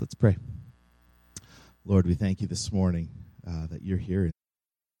Pray. Lord, we thank you this morning that you're here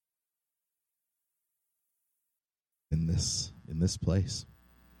in this place.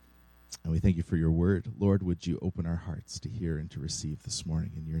 And we thank you for your word. Lord, would you open our hearts to hear and to receive this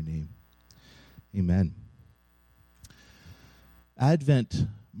morning in your name. Amen. Advent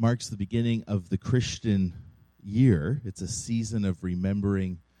marks the beginning of the Christian year. It's a season of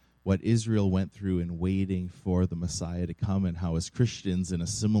remembering what Israel went through in waiting for the Messiah to come, and how as Christians, in a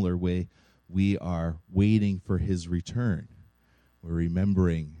similar way, we are waiting for his return. We're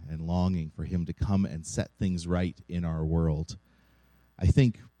remembering and longing for him to come and set things right in our world. I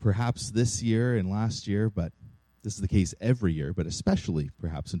think perhaps this year and last year, but this is the case every year, but especially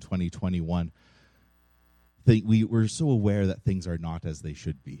perhaps in 2021, we're so aware that things are not as they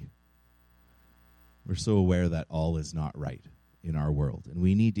should be. We're so aware that all is not right in our world. And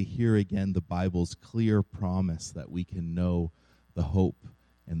we need to hear again the Bible's clear promise that we can know the hope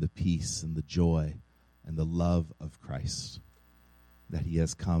and the peace and the joy and the love of Christ, that he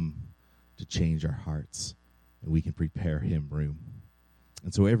has come to change our hearts, and we can prepare him room.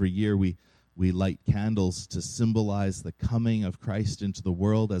 And so every year we light candles to symbolize the coming of Christ into the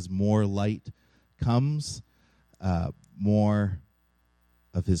world. As more light comes, more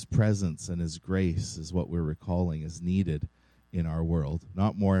of his presence and his grace is what we're recalling is needed in our world.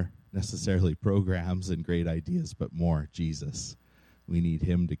 Not more necessarily programs and great ideas, but more Jesus. We need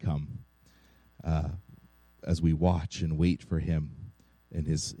him to come as we watch and wait for him and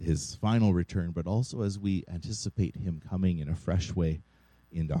his final return, but also as we anticipate him coming in a fresh way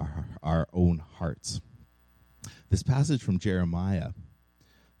into our own hearts. This passage from Jeremiah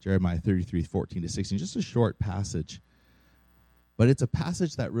 33, 14 to 16, just a short passage, but it's a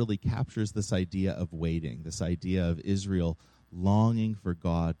passage that really captures this idea of waiting, this idea of Israel longing for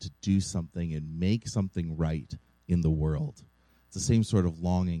God to do something and make something right in the world. It's the same sort of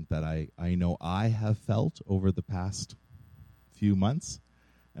longing that I know I have felt over the past few months,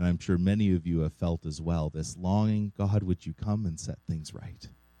 and I'm sure many of you have felt as well, this longing, God, would you come and set things right?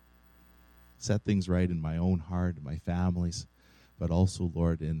 Set things right in my own heart, in my families, but also,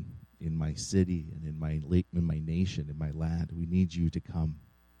 Lord, in my city and in my nation, in my land. We need you to come.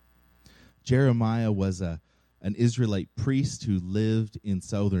 Jeremiah was an Israelite priest who lived in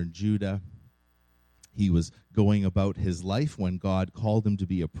southern Judah. He was going about his life when God called him to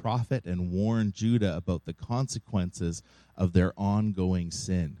be a prophet and warned Judah about the consequences of their ongoing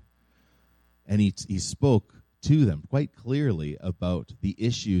sin. And he spoke to them quite clearly about the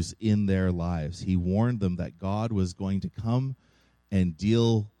issues in their lives. He warned them that God was going to come and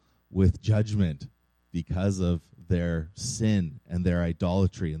deal with judgment because of their sin and their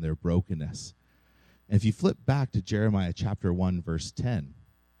idolatry and their brokenness. And if you flip back to Jeremiah chapter 1, verse 10,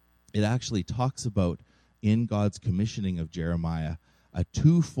 it actually talks about, in God's commissioning of Jeremiah, a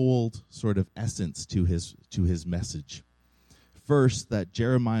twofold sort of essence to his message. First, that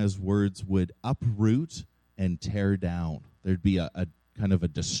Jeremiah's words would uproot and tear down. There'd be a kind of a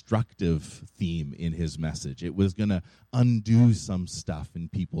destructive theme in his message. It was going to undo some stuff in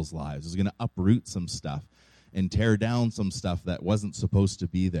people's lives. It was going to uproot some stuff and tear down some stuff that wasn't supposed to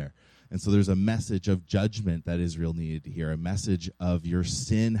be there. And so there's a message of judgment that Israel needed to hear, a message of your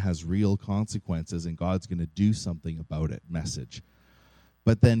sin has real consequences and God's going to do something about it message.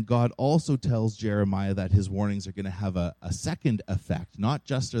 But then God also tells Jeremiah that his warnings are going to have a second effect. Not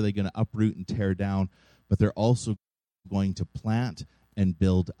just are they going to uproot and tear down, but they're also going to plant and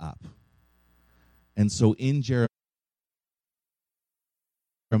build up. And so in Jeremiah,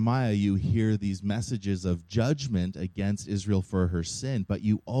 you hear these messages of judgment against Israel for her sin, but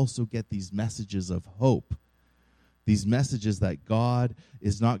you also get these messages of hope. These messages that God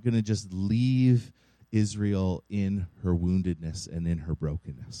is not going to just leave Israel in her woundedness and in her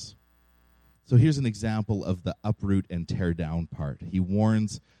brokenness. So here's an example of the uproot and tear down part. He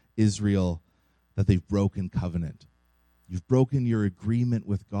warns Israel that they've broken covenant. You've broken your agreement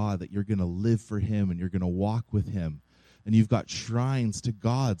with God that you're going to live for him and you're going to walk with him. And you've got shrines to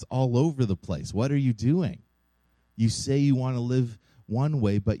gods all over the place. What are you doing? You say you want to live one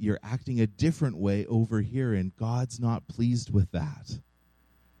way, but you're acting a different way over here, and God's not pleased with that.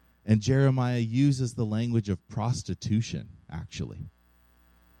 And Jeremiah uses the language of prostitution, actually.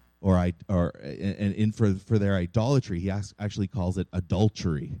 For their idolatry, he actually calls it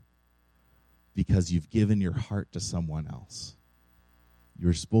adultery, because you've given your heart to someone else.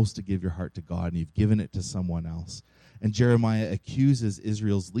 You're supposed to give your heart to God, and you've given it to someone else. And Jeremiah accuses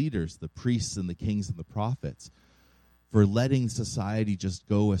Israel's leaders, the priests and the kings and the prophets, for letting society just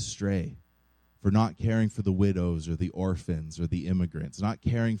go astray, for not caring for the widows or the orphans or the immigrants, not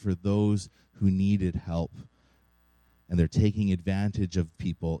caring for those who needed help. and they're taking advantage of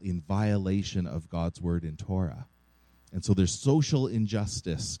people in violation of God's word in Torah. And so there's social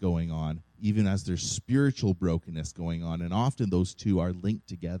injustice going on, even as there's spiritual brokenness going on, and often those two are linked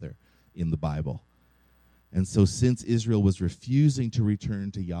together in the Bible. And so since Israel was refusing to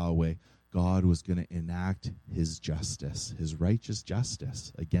return to Yahweh, God was going to enact his justice, his righteous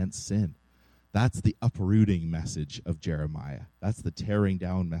justice against sin. That's the uprooting message of Jeremiah. That's the tearing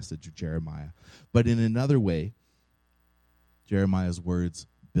down message of Jeremiah. But in another way, Jeremiah's words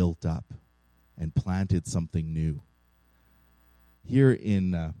built up and planted something new. Here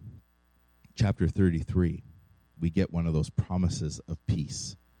in chapter 33, we get one of those promises of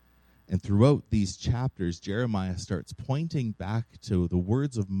peace. And throughout these chapters, Jeremiah starts pointing back to the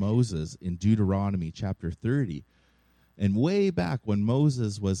words of Moses in Deuteronomy chapter 30. And way back when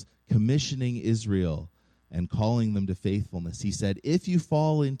Moses was commissioning Israel and calling them to faithfulness, he said, if you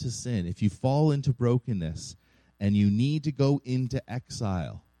fall into sin, if you fall into brokenness, and you need to go into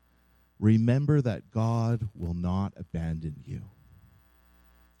exile, remember that God will not abandon you.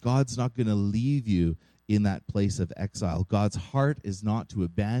 God's not going to leave you in that place of exile. God's heart is not to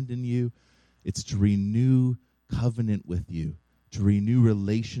abandon you. It's to renew covenant with you, to renew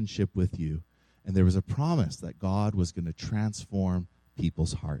relationship with you. And there was a promise that God was going to transform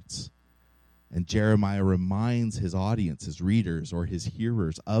people's hearts. And Jeremiah reminds his audience, his readers, or his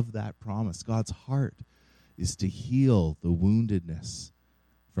hearers of that promise. God's heart is to heal the woundedness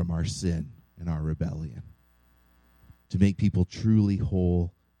from our sin and our rebellion, to make people truly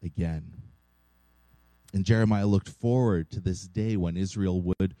whole again. And Jeremiah looked forward to this day when Israel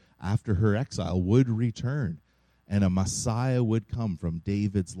would, after her exile, would return, and a Messiah would come from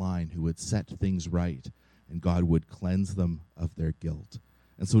David's line who would set things right, and God would cleanse them of their guilt.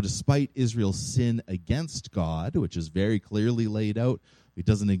 And so despite Israel's sin against God, which is very clearly laid out, it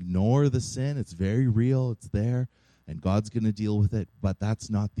doesn't ignore the sin. It's very real. It's there, and God's going to deal with it, but that's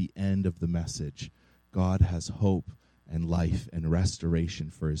not the end of the message. God has hope and life and restoration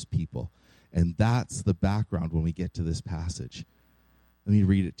for his people. And that's the background when we get to this passage. Let me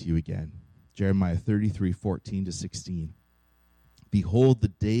read it to you again. Jeremiah 33:14-16. Behold, the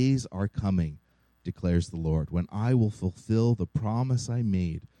days are coming, declares the Lord, when I will fulfill the promise I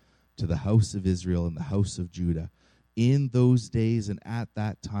made to the house of Israel and the house of Judah. In those days and at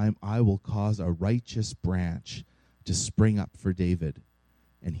that time I will cause a righteous branch to spring up for David,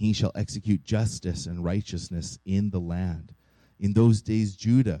 and he shall execute justice and righteousness in the land. In those days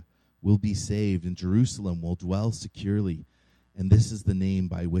Judah will be saved, and Jerusalem will dwell securely. And this is the name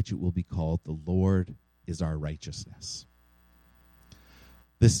by which it will be called, the Lord is our righteousness.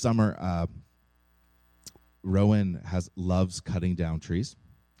 This summer, Rowan loves cutting down trees,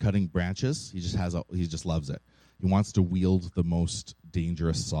 cutting branches. He just loves it. He wants to wield the most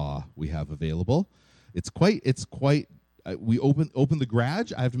dangerous saw we have available. We open the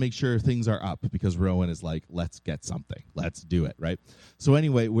garage. I have to make sure things are up because Rowan is like, let's get something. Let's do it, right? So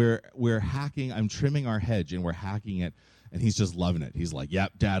anyway, we're hacking. I'm trimming our hedge, and we're hacking it, and he's just loving it. He's like,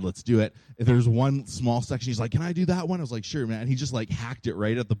 yep, Dad, let's do it. If there's one small section, he's like, can I do that one? I was like, sure, man. He just like hacked it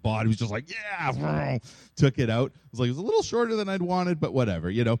right at the bottom. He was just like, yeah, took it out. I was like, it was a little shorter than I'd wanted, but whatever,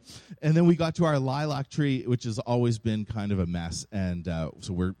 you know. And then we got to our lilac tree, which has always been kind of a mess, and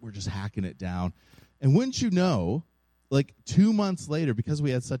so we're just hacking it down. And wouldn't you know, like 2 months later, because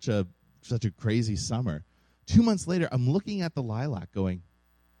we had such a crazy summer, 2 months later, I'm looking at the lilac going,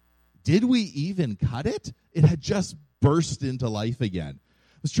 did we even cut it? It had just burst into life again.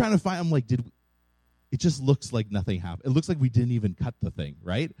 I was trying to find, I'm like, it just looks like nothing happened. It looks like we didn't even cut the thing,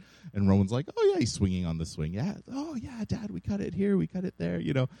 right? And Rowan's like, oh yeah, he's swinging on the swing. Yeah, oh yeah, Dad, we cut it here, we cut it there,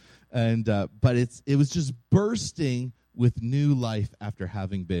 you know. And but it was just bursting with new life after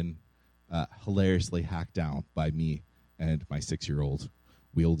having been hilariously hacked down by me and my 6-year-old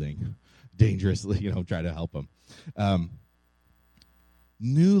wielding dangerously, you know, try to help him.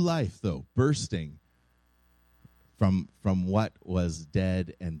 New life, though, bursting from what was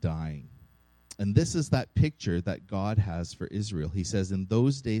dead and dying. And this is that picture that God has for Israel. He says, in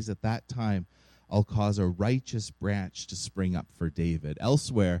those days at that time, I'll cause a righteous branch to spring up for David.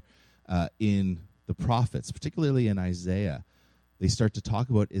 Elsewhere in the prophets, particularly in Isaiah, they start to talk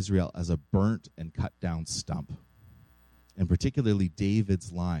about Israel as a burnt and cut down stump. And particularly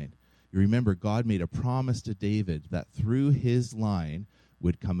David's line. You remember God made a promise to David that through his line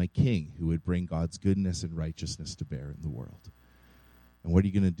would come a king who would bring God's goodness and righteousness to bear in the world. And what are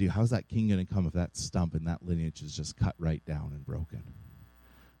you going to do? How's that king going to come if that stump and that lineage is just cut right down and broken?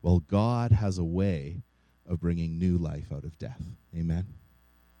 Well, God has a way of bringing new life out of death. Amen?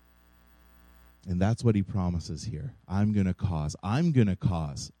 And that's what he promises here. I'm going to cause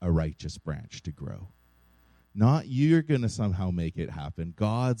a righteous branch to grow. Not you're going to somehow make it happen.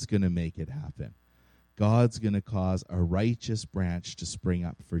 God's going to make it happen. God's going to cause a righteous branch to spring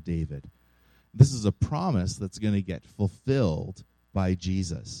up for David. This is a promise that's going to get fulfilled by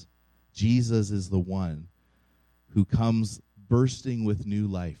Jesus. Jesus is the one who comes bursting with new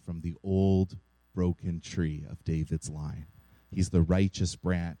life from the old broken tree of David's line. He's the righteous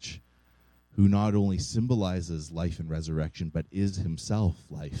branch who not only symbolizes life and resurrection, but is himself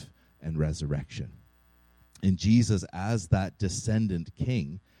life and resurrection. And Jesus, as that descendant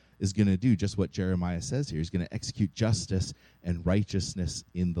king, is going to do just what Jeremiah says here. He's going to execute justice and righteousness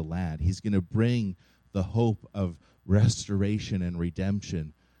in the land. He's going to bring the hope of restoration and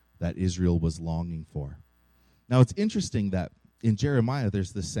redemption that Israel was longing for. Now, it's interesting that in Jeremiah,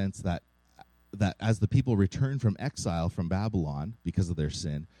 there's this sense that as the people return from exile from Babylon because of their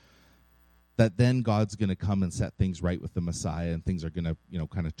sin, that then God's going to come and set things right with the Messiah, and things are going to,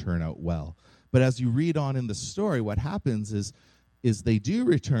 kind of turn out well. But as you read on in the story, what happens is they do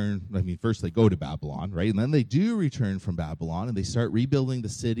return. I mean, first they go to Babylon, right? And then they do return from Babylon, and they start rebuilding the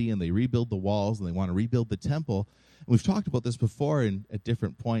city, and they rebuild the walls, and they want to rebuild the temple. And we've talked about this before at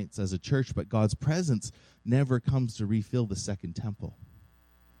different points as a church, but God's presence never comes to refill the second temple.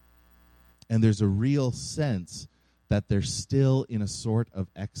 And there's a real sense that they're still in a sort of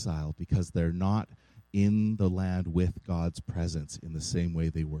exile because they're not in the land with God's presence in the same way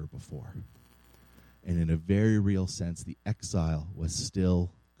they were before. And in a very real sense, the exile was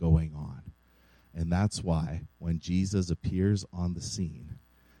still going on. And that's why when Jesus appears on the scene,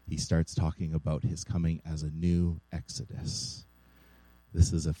 he starts talking about his coming as a new exodus.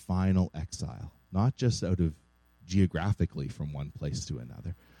 This is a final exile, not just out of geographically from one place to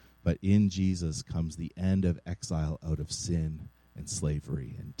another, but in Jesus comes the end of exile out of sin and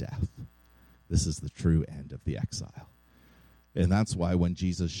slavery and death. This is the true end of the exile. And that's why when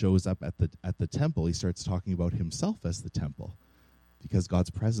Jesus shows up at the temple, he starts talking about himself as the temple, because God's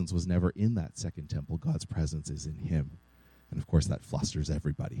presence was never in that second temple. God's presence is in him. And of course that flusters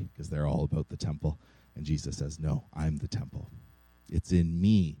everybody because they're all about the temple. And Jesus says, no, I'm the temple. It's in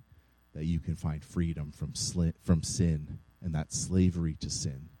me that you can find freedom from sin and that slavery to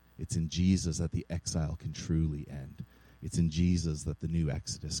sin. It's in Jesus that the exile can truly end. It's in Jesus that the new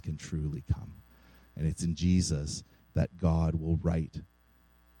exodus can truly come. And it's in Jesus that God will write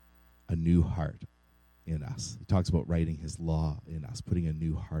a new heart in us. He talks about writing his law in us, putting a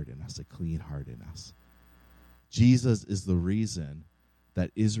new heart in us, a clean heart in us. Jesus is the reason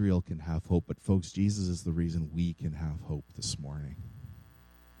that Israel can have hope, but folks, Jesus is the reason we can have hope this morning.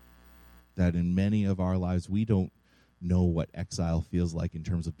 That in many of our lives, we don't know what exile feels like in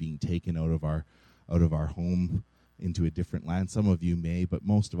terms of being taken out of our home into a different land. Some of you may, but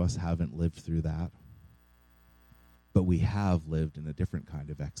most of us haven't lived through that. But we have lived in a different kind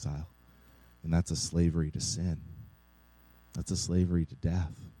of exile, and that's a slavery to sin. That's a slavery to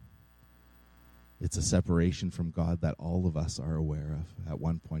death. It's a separation from God that all of us are aware of at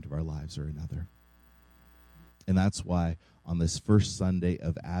one point of our lives or another. And that's why on this first Sunday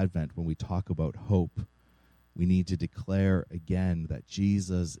of Advent, when we talk about hope, we need to declare again that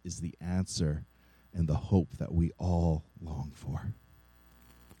Jesus is the answer and the hope that we all long for.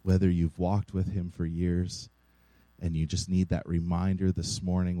 Whether you've walked with him for years and you just need that reminder this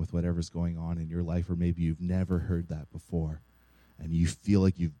morning with whatever's going on in your life, or maybe you've never heard that before, and you feel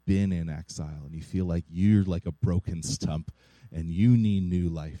like you've been in exile, and you feel like you're like a broken stump, and you need new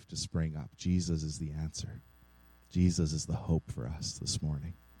life to spring up. Jesus is the answer. Jesus is the hope for us this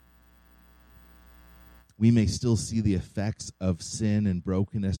morning. We may still see the effects of sin and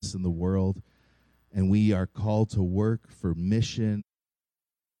brokenness in the world, and we are called to work for mission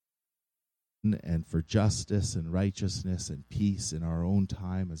and for justice and righteousness and peace in our own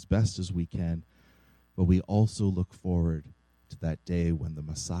time as best as we can. But we also look forward to that day when the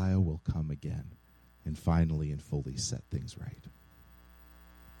Messiah will come again and finally and fully set things right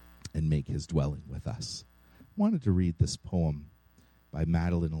and make his dwelling with us. I wanted to read this poem by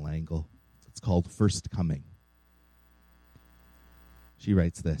Madeleine L'Engle. It's called First Coming. She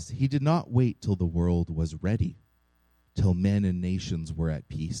writes this: He did not wait till the world was ready, till men and nations were at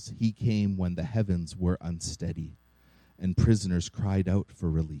peace. He came when the heavens were unsteady and prisoners cried out for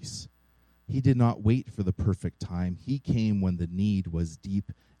release. He did not wait for the perfect time. He came when the need was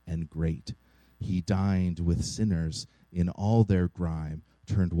deep and great. He dined with sinners in all their grime,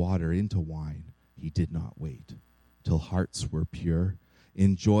 turned water into wine. He did not wait till hearts were pure.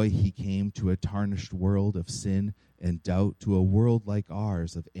 In joy he came to a tarnished world of sin and doubt, to a world like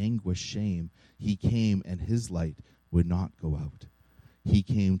ours of anguish, shame. He came and his light would not go out. He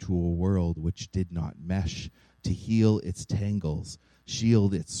came to a world which did not mesh, to heal its tangles,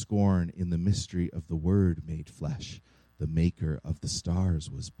 shield its scorn in the mystery of the Word made flesh. The maker of the stars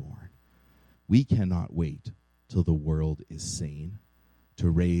was born. We cannot wait till the world is sane to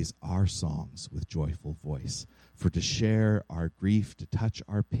raise our songs with joyful voice. For to share our grief, to touch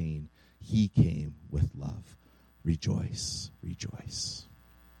our pain, he came with love. Rejoice, rejoice.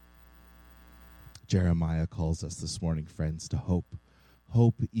 Jeremiah calls us this morning, friends, to hope.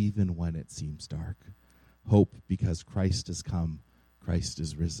 Hope even when it seems dark. Hope because Christ has come, Christ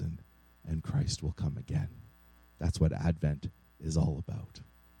is risen, and Christ will come again. That's what Advent is all about.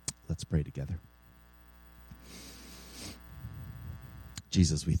 Let's pray together.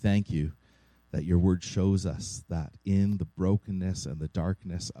 Jesus, we thank you that your word shows us that in the brokenness and the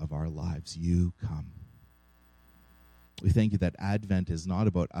darkness of our lives, you come. We thank you that Advent is not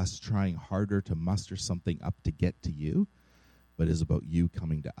about us trying harder to muster something up to get to you, but is about you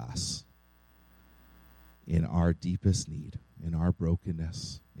coming to us in our deepest need, in our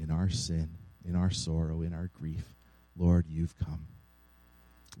brokenness, in our sin, in our sorrow, in our grief. Lord, you've come.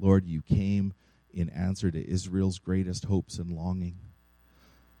 Lord, you came in answer to Israel's greatest hopes and longing.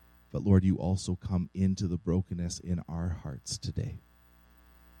 But Lord, you also come into the brokenness in our hearts today.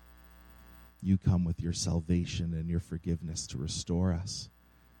 You come with your salvation and your forgiveness to restore us.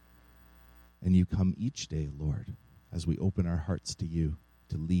 And you come each day, Lord, as we open our hearts to you,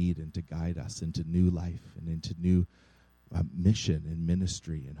 to lead and to guide us into new life and into new mission and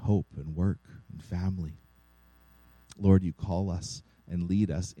ministry and hope and work and family. Lord, you call us and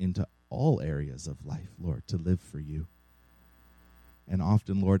lead us into all areas of life, Lord, to live for you. And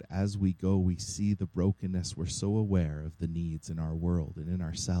often, Lord, as we go, we see the brokenness. We're so aware of the needs in our world and in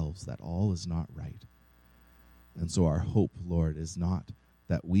ourselves that all is not right. And so our hope, Lord, is not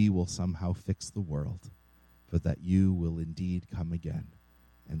that we will somehow fix the world, but that you will indeed come again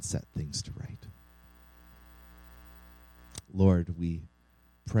and set things to right. Lord, we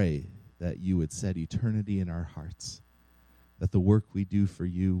pray that you would set eternity in our hearts, that the work we do for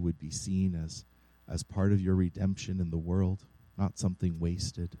you would be seen as part of your redemption in the world, not something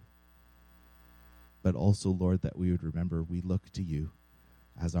wasted. But also, Lord, that we would remember we look to you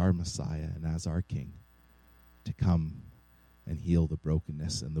as our Messiah and as our King to come and heal the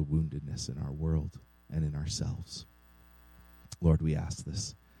brokenness and the woundedness in our world and in ourselves. Lord, we ask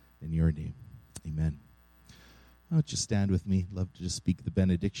this in your name. Amen. I'll just stand with me. Love to just speak the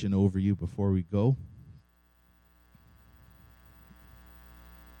benediction over you before we go.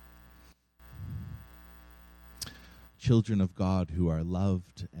 Children of God who are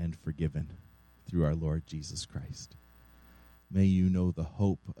loved and forgiven through our Lord Jesus Christ, may you know the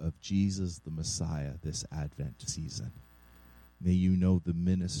hope of Jesus the Messiah this Advent season. May you know the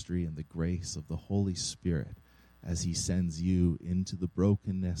ministry and the grace of the Holy Spirit as he sends you into the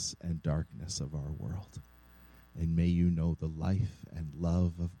brokenness and darkness of our world. And may you know the life and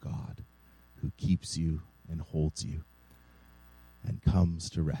love of God who keeps you and holds you and comes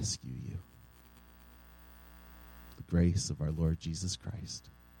to rescue you. The grace of our Lord Jesus Christ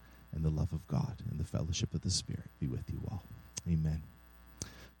and the love of God and the fellowship of the Spirit be with you all. Amen.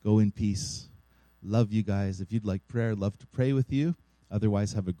 Go in peace. Love you guys. If you'd like prayer, love to pray with you.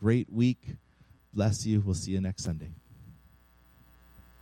 Otherwise, have a great week. Bless you. We'll see you next Sunday.